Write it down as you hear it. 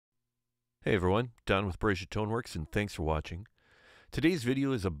Hey everyone, Don with Breja ToneWorks, and thanks for watching. Today's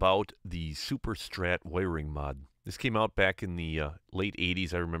video is about the Super Strat wiring mod. This came out back in the late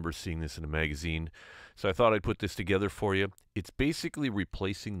 80s. I remember seeing this in a magazine, so I thought I'd put this together for you. It's basically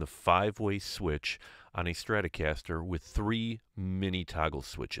replacing the 5-way switch on a Stratocaster with 3 mini toggle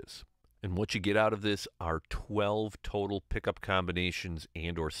switches. And what you get out of this are 12 total pickup combinations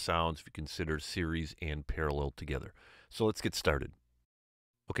and or sounds if you consider series and parallel together. So let's get started.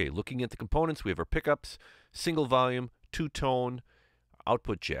 Okay, looking at the components, we have our pickups, single volume, 2-tone,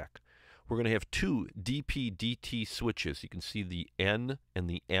 output jack. We're going to have 2 DP-DT switches. You can see the N and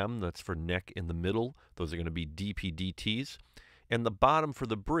the M, that's for neck in the middle. Those are going to be DP-DTs. And the bottom for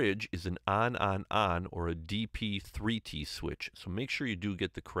the bridge is an on-on-on or a DP3T switch. So make sure you do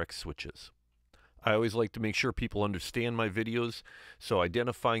get the correct switches. I always like to make sure people understand my videos, so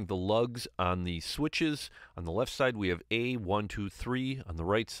identifying the lugs on the switches. On the left side we have A, 1, 2, 3. On the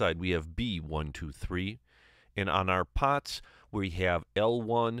right side we have B, 1, 2, 3. And on our pots we have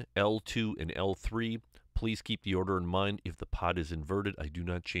L1, L2, and L3. Please keep the order in mind. If the pot is inverted, I do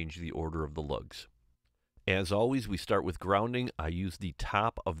not change the order of the lugs. As always, we start with grounding. I use the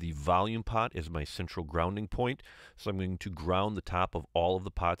top of the volume pot as my central grounding point. So I'm going to ground the top of all of the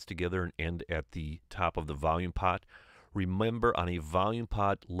pots together and end at the top of the volume pot. Remember, on a volume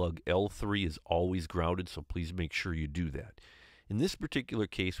pot, lug L3 is always grounded, so please make sure you do that. In this particular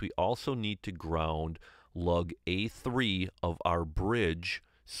case, we also need to ground lug A3 of our bridge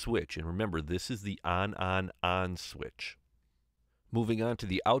switch. And remember, this is the on-on-on switch. Moving on to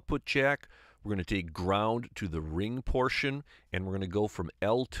the output jack, we're going to take ground to the ring portion, and we're going to go from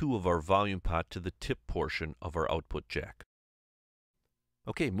L2 of our volume pot to the tip portion of our output jack.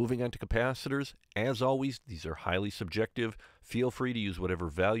 Okay, moving on to capacitors. As always, these are highly subjective. Feel free to use whatever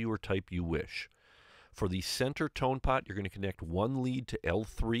value or type you wish. For the center tone pot, you're going to connect one lead to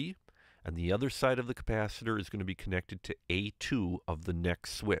L3, and the other side of the capacitor is going to be connected to A2 of the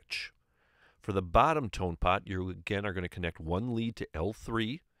next switch. For the bottom tone pot, you again are going to connect one lead to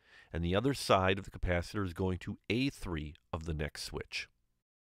L3, and the other side of the capacitor is going to A3 of the next switch.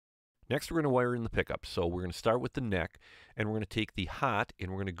 Next, we're going to wire in the pickup. So we're going to start with the neck, and we're going to take the hot, and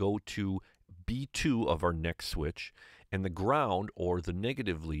we're going to go to B2 of our next switch, and the ground, or the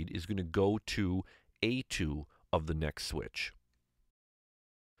negative lead, is going to go to A2 of the next switch.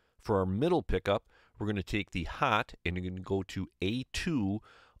 For our middle pickup, we're going to take the hot, and we're going to go to A2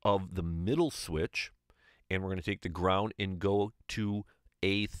 of the middle switch, and we're going to take the ground and go to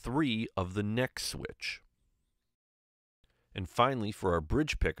A3 of the next switch. And finally, for our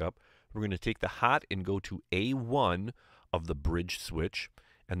bridge pickup, we're going to take the hot and go to A1 of the bridge switch,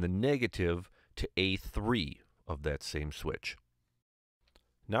 and the negative to A3 of that same switch.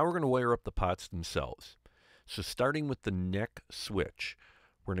 Now we're going to wire up the pots themselves. So starting with the neck switch,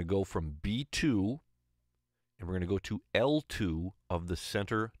 we're going to go from B2, and we're going to go to L2 of the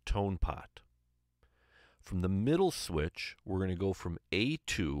center tone pot. From the middle switch, we're going to go from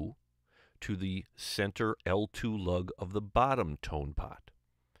A2 to the center L2 lug of the bottom tone pot.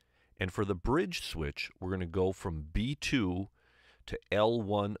 And for the bridge switch, we're going to go from B2 to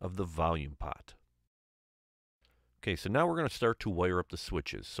L1 of the volume pot. Okay, so now we're going to start to wire up the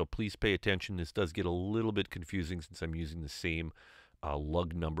switches. So please pay attention. This does get a little bit confusing since I'm using the same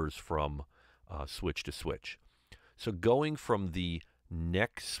lug numbers from switch to switch. So going from the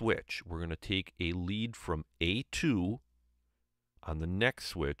neck switch, we're going to take a lead from A2 on the neck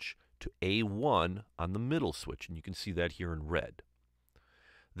switch to A1 on the middle switch, and you can see that here in red.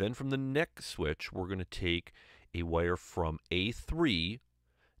 Then from the neck switch, we're going to take a wire from A3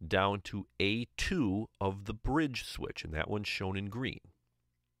 down to A2 of the bridge switch, and that one's shown in green.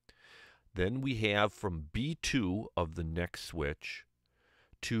 Then we have from B2 of the neck switch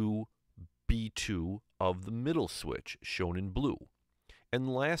to B2 of the middle switch, shown in blue. And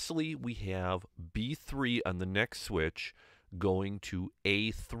lastly, we have B3 on the next switch going to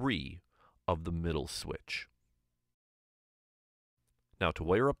A3 of the middle switch. Now to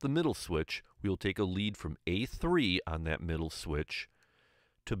wire up the middle switch, we will take a lead from A3 on that middle switch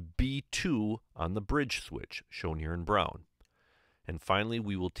to B2 on the bridge switch, shown here in brown. And finally,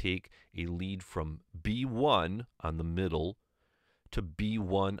 we will take a lead from B1 on the middle to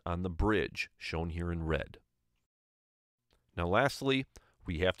B1 on the bridge, shown here in red. Now lastly,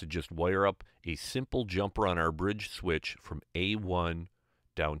 we have to just wire up a simple jumper on our bridge switch from A1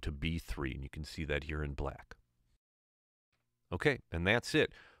 down to B3, and you can see that here in black. Okay, and that's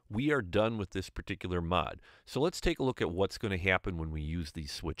it. We are done with this particular mod. So let's take a look at what's going to happen when we use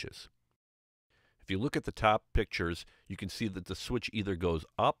these switches. If you look at the top pictures, you can see that the switch either goes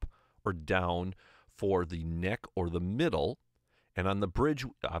up or down for the neck or the middle, And on the bridge,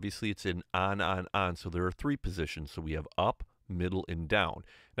 obviously it's in on, so there are 3 positions. So we have up, middle, and down.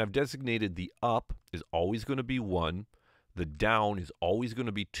 And I've designated the up is always going to be 1, the down is always going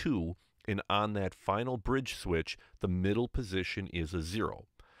to be 2, and on that final bridge switch, the middle position is a 0.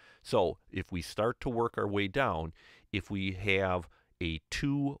 So if we start to work our way down, if we have a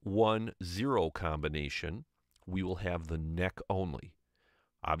 2-1-0 combination, we will have the neck only.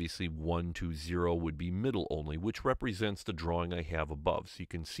 Obviously 1-2-0 would be middle only, which represents the drawing I have above. So you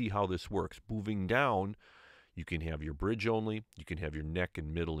can see how this works. Moving down, you can have your bridge only, you can have your neck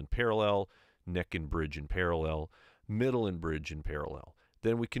and middle in parallel, neck and bridge in parallel, middle and bridge in parallel.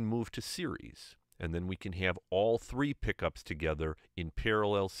 Then we can move to series, and then we can have all 3 pickups together in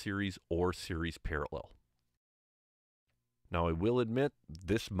parallel series or series parallel. Now I will admit,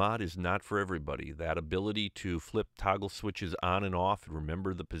 this mod is not for everybody. That ability to flip toggle switches on and off and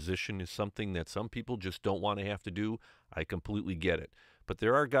remember the position is something that some people just don't want to have to do. I completely get it. But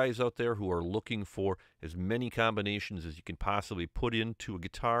there are guys out there who are looking for as many combinations as you can possibly put into a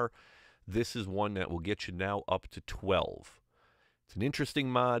guitar. This is one that will get you now up to 12. It's an interesting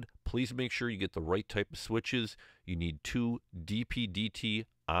mod. Please make sure you get the right type of switches. You need 2 DP-DT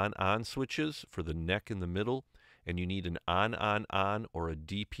on switches for the neck in the middle, and you need an on or a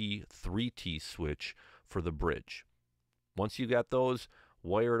DP 3T switch for the bridge. Once you got those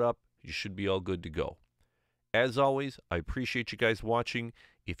wired up, you should be all good to go. As always, I appreciate you guys watching.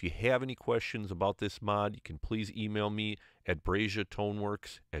 If you have any questions about this mod, you can please email me at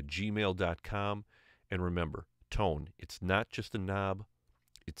brejatoneworks@gmail.com. And remember, tone, it's not just a knob,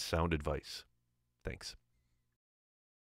 it's sound advice. Thanks.